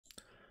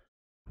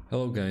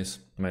Hello guys,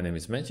 my name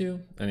is Matthew,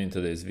 and in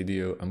today's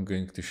video I'm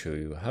going to show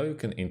you how you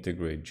can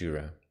integrate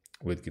Jira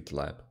with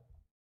GitLab.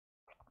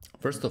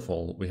 First of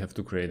all, we have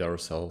to create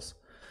ourselves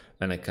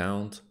an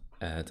account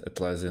at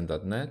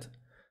Atlassian.net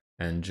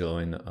and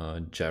join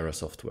Jira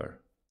software.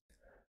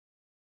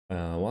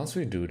 Once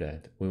we do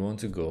that, we want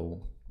to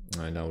go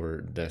in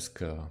our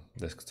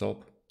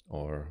desktop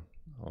or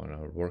on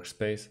our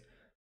workspace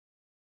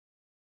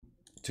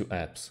to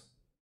apps,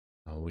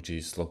 which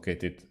is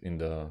located in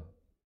the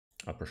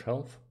upper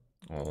shelf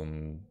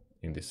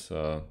in this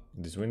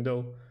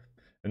window,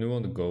 and we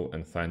want to go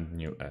and find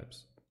new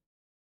apps.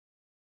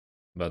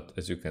 But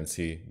as you can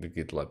see, the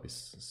GitLab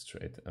is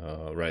straight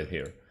right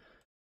here.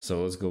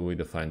 So let's go with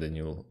the find a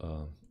new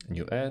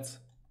ads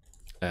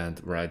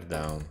and write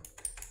down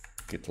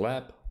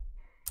GitLab,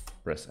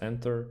 press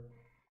enter.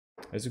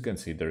 As you can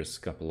see, there's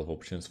a couple of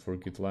options for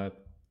GitLab.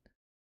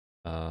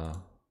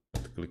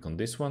 Click on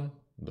this one,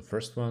 the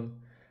first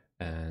one,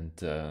 and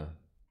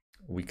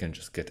we can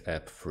just get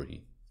app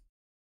free.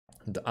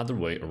 The other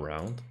way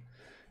around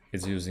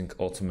is using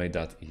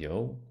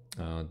Automate.io.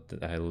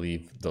 I'll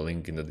leave the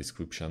link in the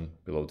description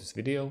below this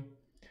video.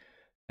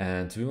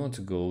 And we want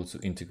to go to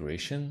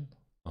integration,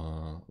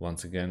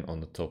 once again on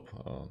the top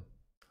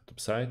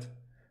side.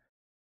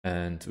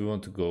 And we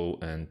want to go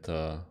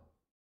and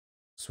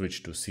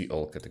switch to see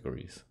all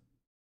categories.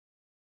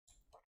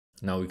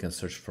 Now we can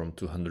search from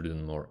 200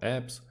 and more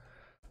apps.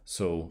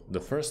 So the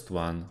first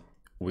one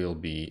will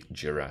be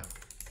Jira.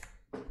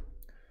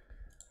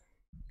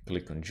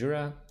 Click on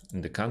Jira,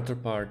 and the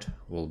counterpart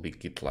will be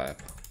GitLab.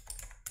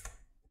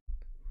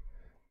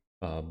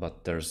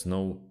 But there's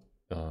no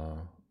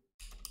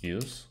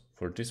use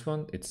for this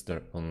one, it's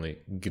there only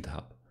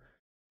GitHub,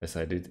 as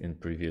I did in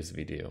previous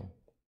video.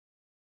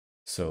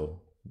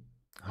 So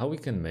how we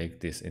can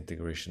make this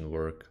integration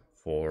work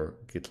for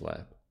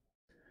GitLab?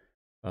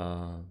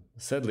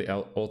 Sadly,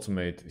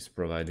 Automate is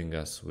providing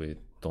us with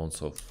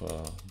tons of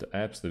the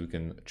apps that we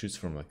can choose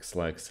from, like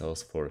Slack,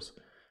 Salesforce,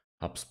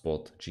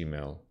 HubSpot,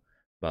 Gmail,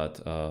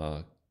 but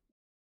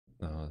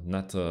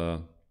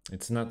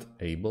it's not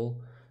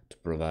able to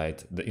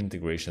provide the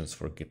integrations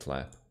for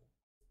GitLab.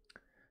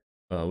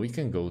 We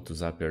can go to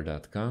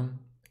Zapier.com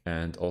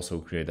and also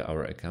create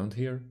our account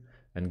here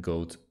and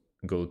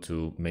go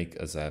to make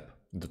a Zap,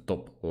 the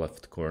top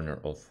left corner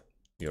of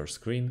your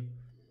screen.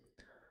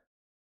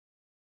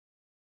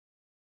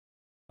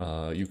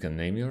 You can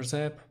name your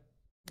Zap,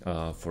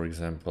 for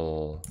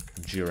example,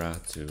 Jira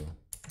to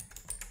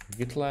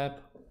GitLab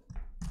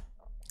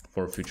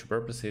for future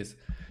purposes,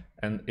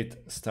 and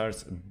it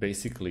starts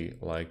basically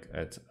like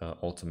at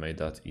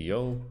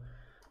Automate.io.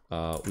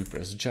 We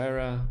press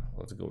Jira,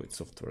 let's go with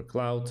Software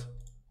Cloud.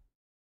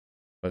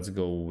 Let's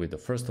go with the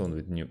first one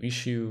with new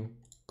issue,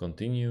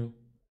 continue.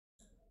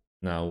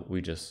 Now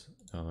we just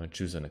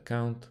choose an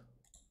account,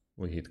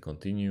 we hit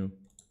continue.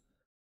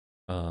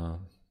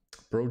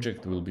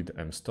 Project will be the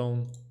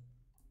mstone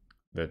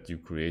that you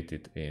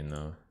created in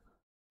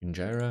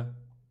Jira,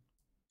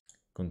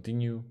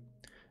 continue.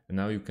 And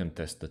now you can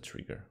test the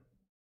trigger.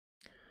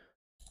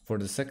 For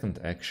the second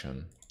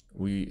action,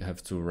 we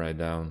have to write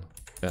down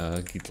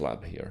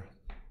GitLab here.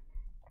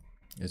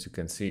 As you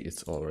can see,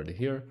 it's already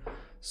here.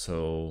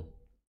 So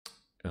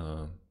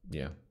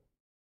yeah,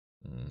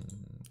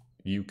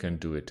 you can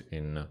do it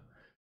in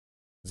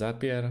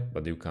Zapier,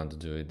 but you can't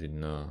do it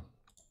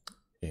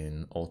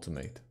in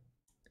Automate.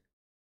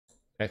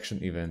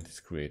 Action event is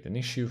create an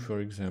issue,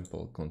 for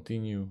example,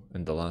 continue,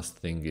 and the last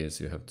thing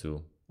is you have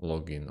to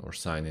log in or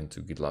sign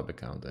into GitLab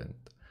account,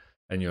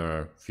 and you're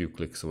a few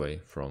clicks away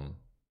from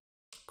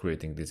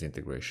creating this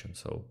integration.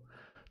 So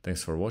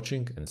thanks for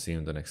watching and see you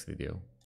in the next video.